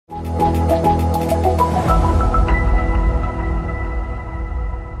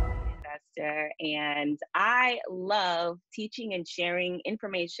and I love teaching and sharing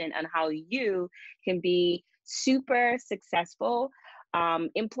information on how you can be super successful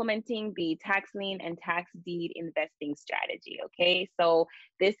implementing the tax lien and tax deed investing strategy. Okay, so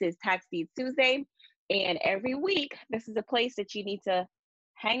this is Tax Deed Tuesday, and every week, this is a place that you need to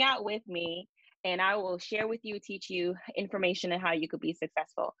hang out with me, and I will share with you, teach you information on how you could be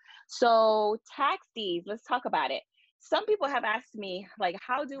successful. So, tax deeds, let's talk about it. Some people have asked me, like,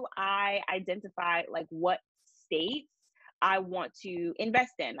 how do I identify like what states I want to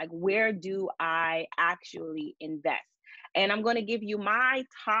invest in? Like, where do I actually invest? And I'm going to give you my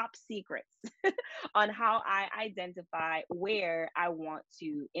top secrets on how I identify where I want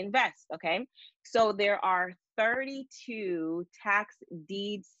to invest. Okay. So there are 32 tax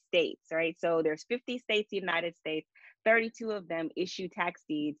deed states, right? So there's 50 states, United States, 32 of them issue tax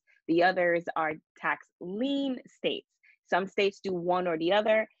deeds. The others are tax lien states. Some states do one or the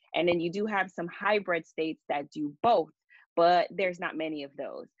other. And then you do have some hybrid states that do both, but there's not many of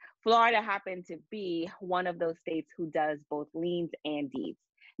those. Florida happened to be one of those states who does both liens and deeds.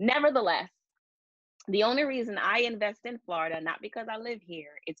 Nevertheless, the only reason I invest in Florida, not because I live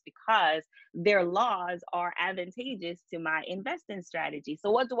here, it's because their laws are advantageous to my investing strategy. So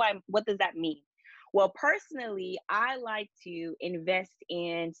what does that mean? Well, personally, I like to invest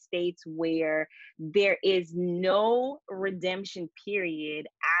in states where there is no redemption period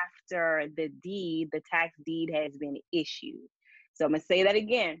after the tax deed has been issued. So I'm going to say that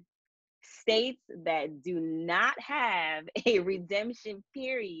again. States that do not have a redemption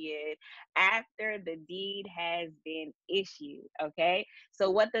period after the deed has been issued. Okay,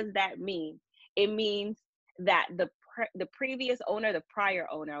 so what does that mean? It means that the previous owner, the prior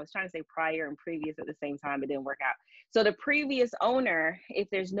owner, I was trying to say prior and previous at the same time, it didn't work out. So the previous owner, if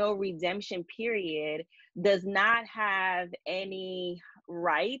there's no redemption period, does not have any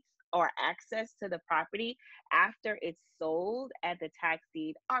rights or access to the property after it's sold at the tax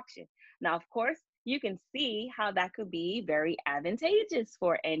deed auction. Now, of course, you can see how that could be very advantageous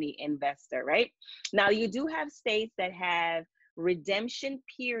for any investor, right? Now, you do have states that have redemption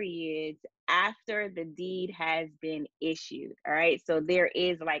periods after the deed has been issued. All right. So there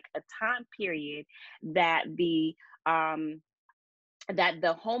is like a time period that the homeowner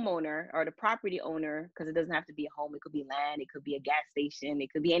or the property owner, because it doesn't have to be a home, it could be land, it could be a gas station,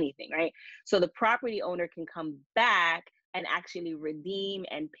 it could be anything, right? So the property owner can come back and actually redeem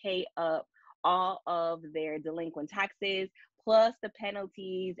and pay up all of their delinquent taxes, plus the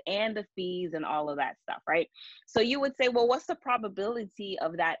penalties and the fees and all of that stuff, right? So you would say, well, what's the probability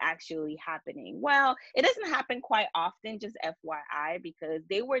of that actually happening? Well, it doesn't happen quite often, just FYI, because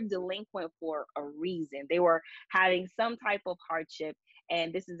they were delinquent for a reason. They were having some type of hardship,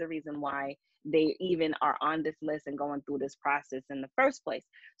 and this is the reason why they even are on this list and going through this process in the first place.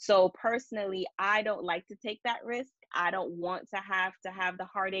 So personally, I don't like to take that risk. I don't want to have the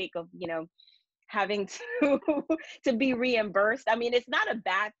heartache of, having to to be reimbursed. I mean, it's not a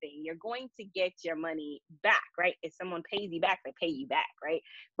bad thing. You're going to get your money back, right? If someone pays you back, they pay you back, right?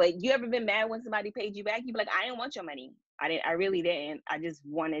 But you ever been mad when somebody paid you back? You be like, I didn't want your money. I really didn't. I just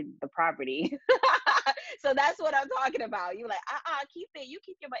wanted the property. So that's what I'm talking about. You're like, keep it. You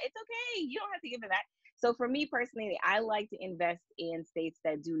keep your money. It's okay. You don't have to give it back. So for me personally, I like to invest in states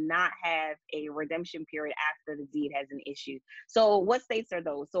that do not have a redemption period after the deed has been issued. So what states are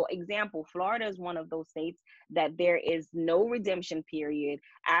those? So example, Florida is one of those states that there is no redemption period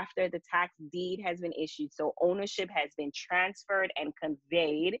after the tax deed has been issued. So ownership has been transferred and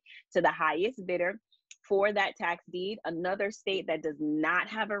conveyed to the highest bidder for that tax deed. Another state that does not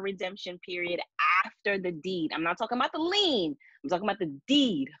have a redemption period after the deed. I'm not talking about the lien. I'm talking about the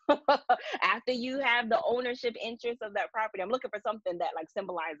deed. After you have the ownership interest of that property. I'm looking for something that like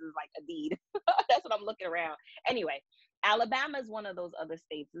symbolizes like a deed. That's what I'm looking around. Anyway, Alabama is one of those other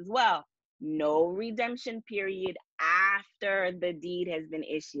states as well. No redemption period after the deed has been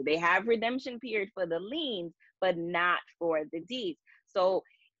issued. They have redemption period for the liens, but not for the deeds. So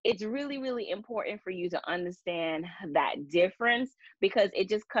it's really, really important for you to understand that difference, because it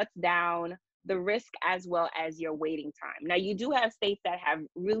just cuts down the risk as well as your waiting time. Now, you do have states that have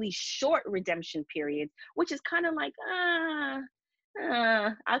really short redemption periods, which is kind of like,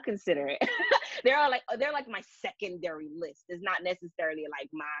 I'll consider it. they're like my secondary list. It's not necessarily like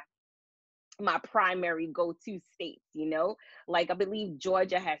my primary go-to states, like I believe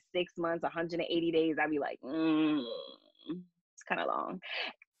Georgia has 6 months, 180 days. I'd be like, it's kind of long.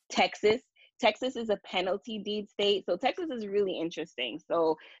 Texas is a penalty deed state. So Texas is really interesting.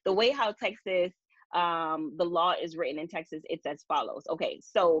 So the way how Texas, the law is written in Texas, it's as follows. Okay,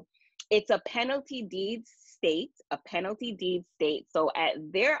 so it's a penalty deed state, a penalty deed state. So at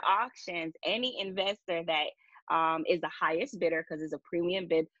their auctions, any investor that is the highest bidder, because it's a premium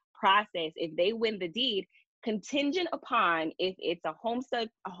bid process, if they win the deed, contingent upon if it's a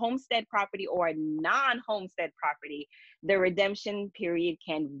homestead property or a non-homestead property, the redemption period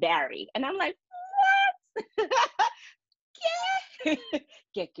can vary. And I'm like, what?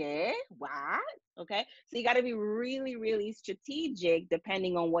 What? Okay. So you got to be really, really strategic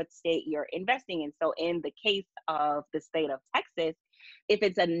depending on what state you're investing in. So in the case of the state of Texas, if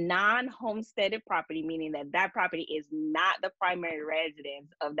it's a non-homesteaded property, meaning that that property is not the primary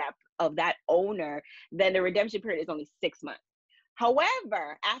residence of that owner, then the redemption period is only 6 months.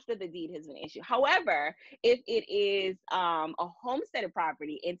 However, after the deed has been issued. However, if it is a homesteaded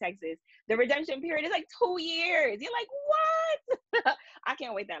property in Texas, the redemption period is like 2 years. You're like, what? I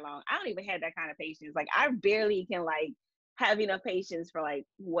can't wait that long. I don't even have that kind of patience. Like, I barely can like have enough patience for like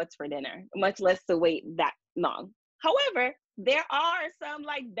what's for dinner, much less to wait that long. However, there are some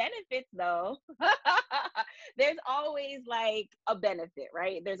like benefits though. There's always like a benefit,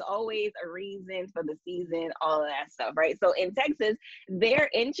 right? There's always a reason for the season, all of that stuff, right? So in Texas, their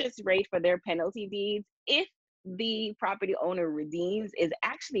interest rate for their penalty deeds, if the property owner redeems, is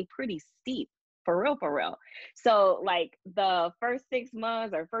actually pretty steep. For real, for real. So like the first 6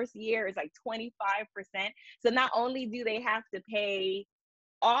 months or first year is like 25%. So not only do they have to pay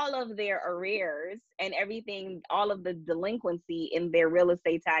all of their arrears and everything, all of the delinquency in their real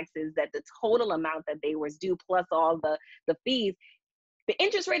estate taxes, that the total amount that they was due plus all the fees, the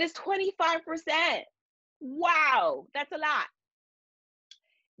interest rate is 25%. Wow, that's a lot.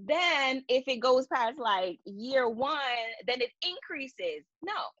 Then if it goes past like year one, then it increases.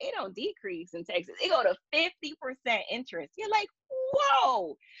 No, it don't decrease in Texas. It go to 50% interest. You're like,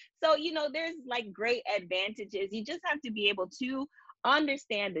 whoa. So, you know, there's like great advantages. You just have to be able to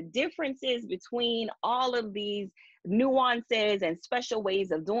understand the differences between all of these nuances and special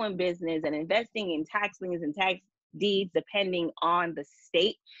ways of doing business and investing in tax liens and tax deeds depending on the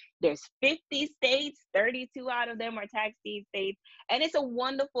state. There's 50 states, 32 out of them are tax deed states, and it's a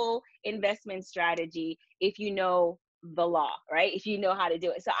wonderful investment strategy if you know the law, right? If you know how to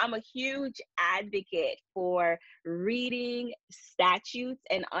do it. So I'm a huge advocate for reading statutes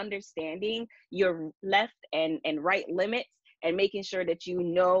and understanding your left and right limits, and making sure that you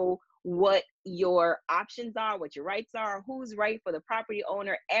know what your options are, what your rights are, who's right for the property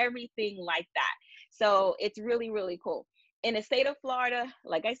owner, everything like that. So it's really, really cool. In the state of Florida,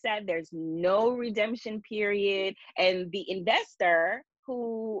 like I said, there's no redemption period, and the investor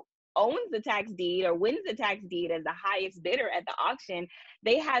who owns the tax deed or wins the tax deed as the highest bidder at the auction,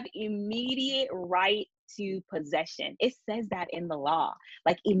 they have immediate right to possession. It says that in the law,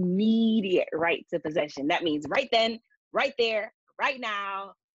 like immediate right to possession. That means right then, right there, right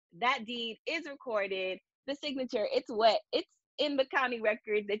now, that deed is recorded, the signature, it's wet, it's in the county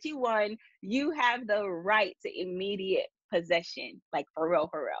record that you won. You have the right to immediate possession, like for real,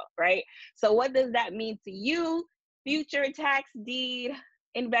 right? So what does that mean to you, future tax deed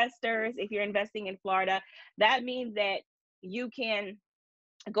investors? If you're investing in Florida, that means that you can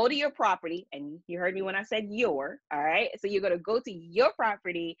go to your property, and you heard me when I said your, all right? So you're going to go to your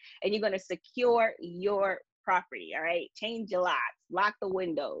property and you're going to secure your property, all right? Change your locks, lock the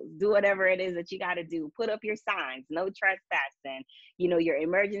windows, do whatever it is that you got to do. Put up your signs, no trespassing, you know, your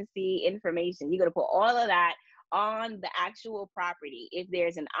emergency information. You're going to put all of that on the actual property. If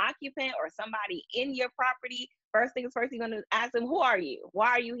there's an occupant or somebody in your property, first things first, you're going to ask them, who are you? Why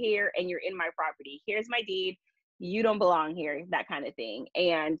are you here? And you're in my property. Here's my deed. You don't belong here, that kind of thing.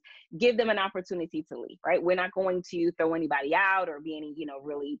 And give them an opportunity to leave, right? We're not going to throw anybody out or be any, you know,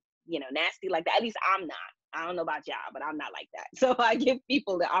 really, you know, nasty like that. At least I'm not. I don't know about y'all, but I'm not like that. So I give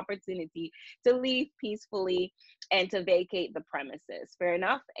people the opportunity to leave peacefully and to vacate the premises. Fair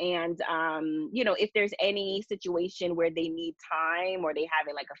enough. And, you know, if there's any situation where they need time or they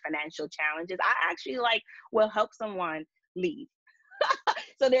having like a financial challenges, I actually like will help someone leave.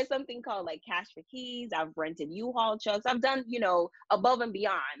 So there's something called like cash for keys. I've rented U-Haul trucks. I've done, you know, above and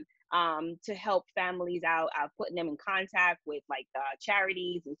beyond to help families out. I've put them in contact with like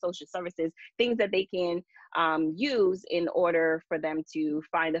charities and social services, things that they can use in order for them to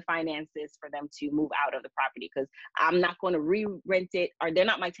find the finances for them to move out of the property. Because I'm not going to re-rent it, or they're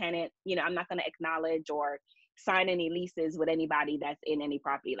not my tenant. You know, I'm not going to acknowledge or sign any leases with anybody that's in any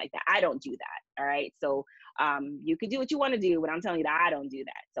property like that. I don't do that. All right. So you can do what you want to do, but I'm telling you that I don't do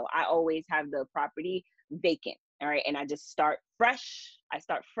that. So I always have the property vacant. All right. And I just start fresh. I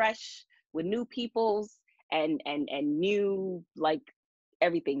start fresh with new peoples and new, like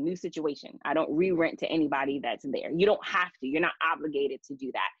everything, new situation. I don't re-rent to anybody that's there. You don't have to. You're not obligated to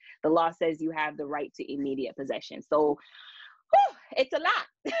do that. the law says you have the right to immediate possession. So whew, it's a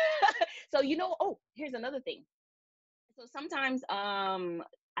lot. So, oh, here's another thing. So sometimes,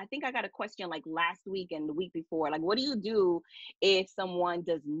 I think I got a question like last week and the week before, like, what do you do if someone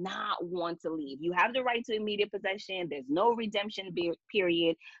does not want to leave? You have the right to immediate possession. There's no redemption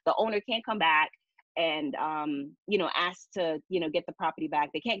period. The owner can't come back and, ask to, get the property back.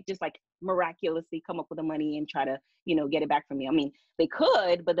 They can't just like miraculously come up with the money and try to, get it back from me. I mean, they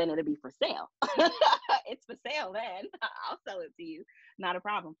could, but then it'll be for sale. It's for sale then. I'll sell it to you. Not a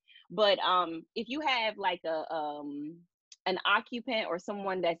problem. But if you have like an occupant or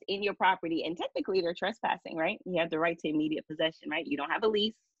someone that's in your property and technically they're trespassing, right? You have the right to immediate possession, right? You don't have a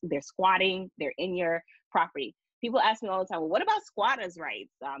lease, they're squatting, they're in your property. People ask me all the time, well, what about squatters' rights?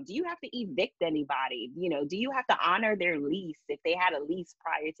 Do you have to evict anybody? Do you have to honor their lease if they had a lease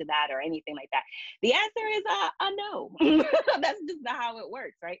prior to that or anything like that? The answer is a no. That's just not how it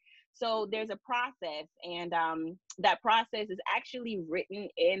works, right? So there's a process, and that process is actually written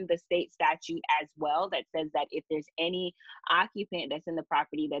in the state statute as well, that says that if there's any occupant that's in the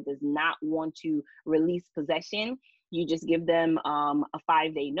property that does not want to release possession, you just give them a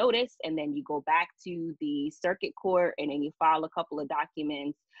 5-day notice, and then you go back to the circuit court, and then you file a couple of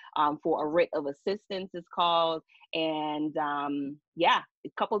documents for a writ of assistance, it's called. And a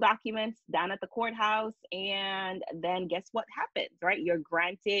couple documents down at the courthouse, and then guess what happens, right? You're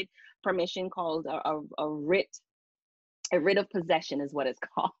granted permission, called a writ. A writ of possession is what it's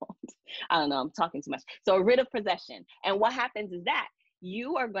called. I don't know, I'm talking too much. So a writ of possession. And what happens is that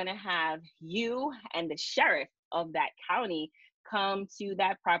you are going to have you and the sheriff of that county come to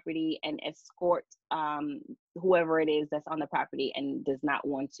that property and escort whoever it is that's on the property and does not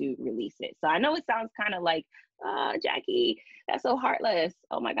want to release it. So I know it sounds kind of like, Jackie, that's so heartless.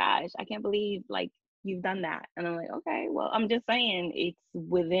 Oh my gosh, I can't believe like you've done that. And I'm like, okay, well, I'm just saying it's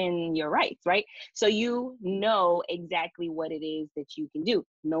within your rights, right? So you know exactly what it is that you can do.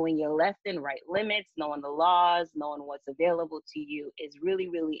 Knowing your left and right limits, knowing the laws, knowing what's available to you is really,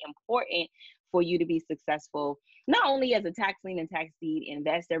 really important for you to be successful, not only as a tax lien and tax deed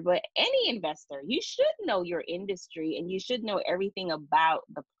investor, but any investor. You should know your industry and you should know everything about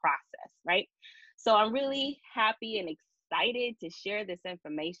the process, right? So I'm really happy and excited to share this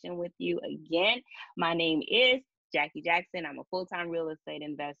information with you again. My name is Jackie Jackson. I'm a full-time real estate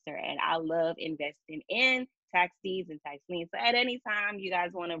investor, and I love investing in tax deeds and tax liens. So at any time you guys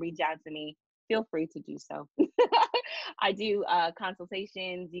want to reach out to me, feel free to do so. I do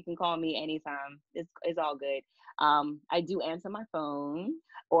consultations. You can call me anytime. It's all good. I do answer my phone,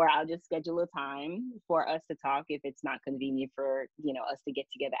 or I'll just schedule a time for us to talk if it's not convenient for us to get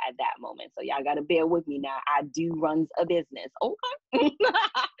together at that moment. So y'all gotta bear with me now. I do runs a business. Okay.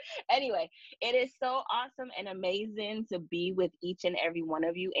 Anyway, it is so awesome and amazing to be with each and every one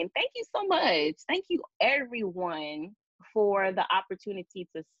of you. And thank you so much. Thank you everyone for the opportunity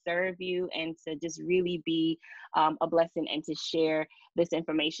to serve you and to just really be a blessing and to share this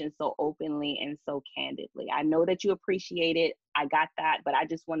information so openly and so candidly. I know that you appreciate it. I got that, but I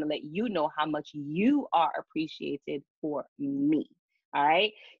just want to let you know how much you are appreciated for me. All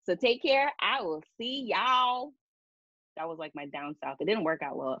right. So take care. I will see y'all. That was like my down south. It didn't work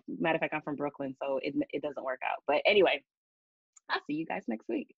out well. Matter of fact, I'm from Brooklyn, so it doesn't work out. But anyway, I'll see you guys next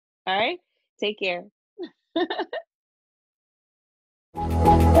week. All right. Take care.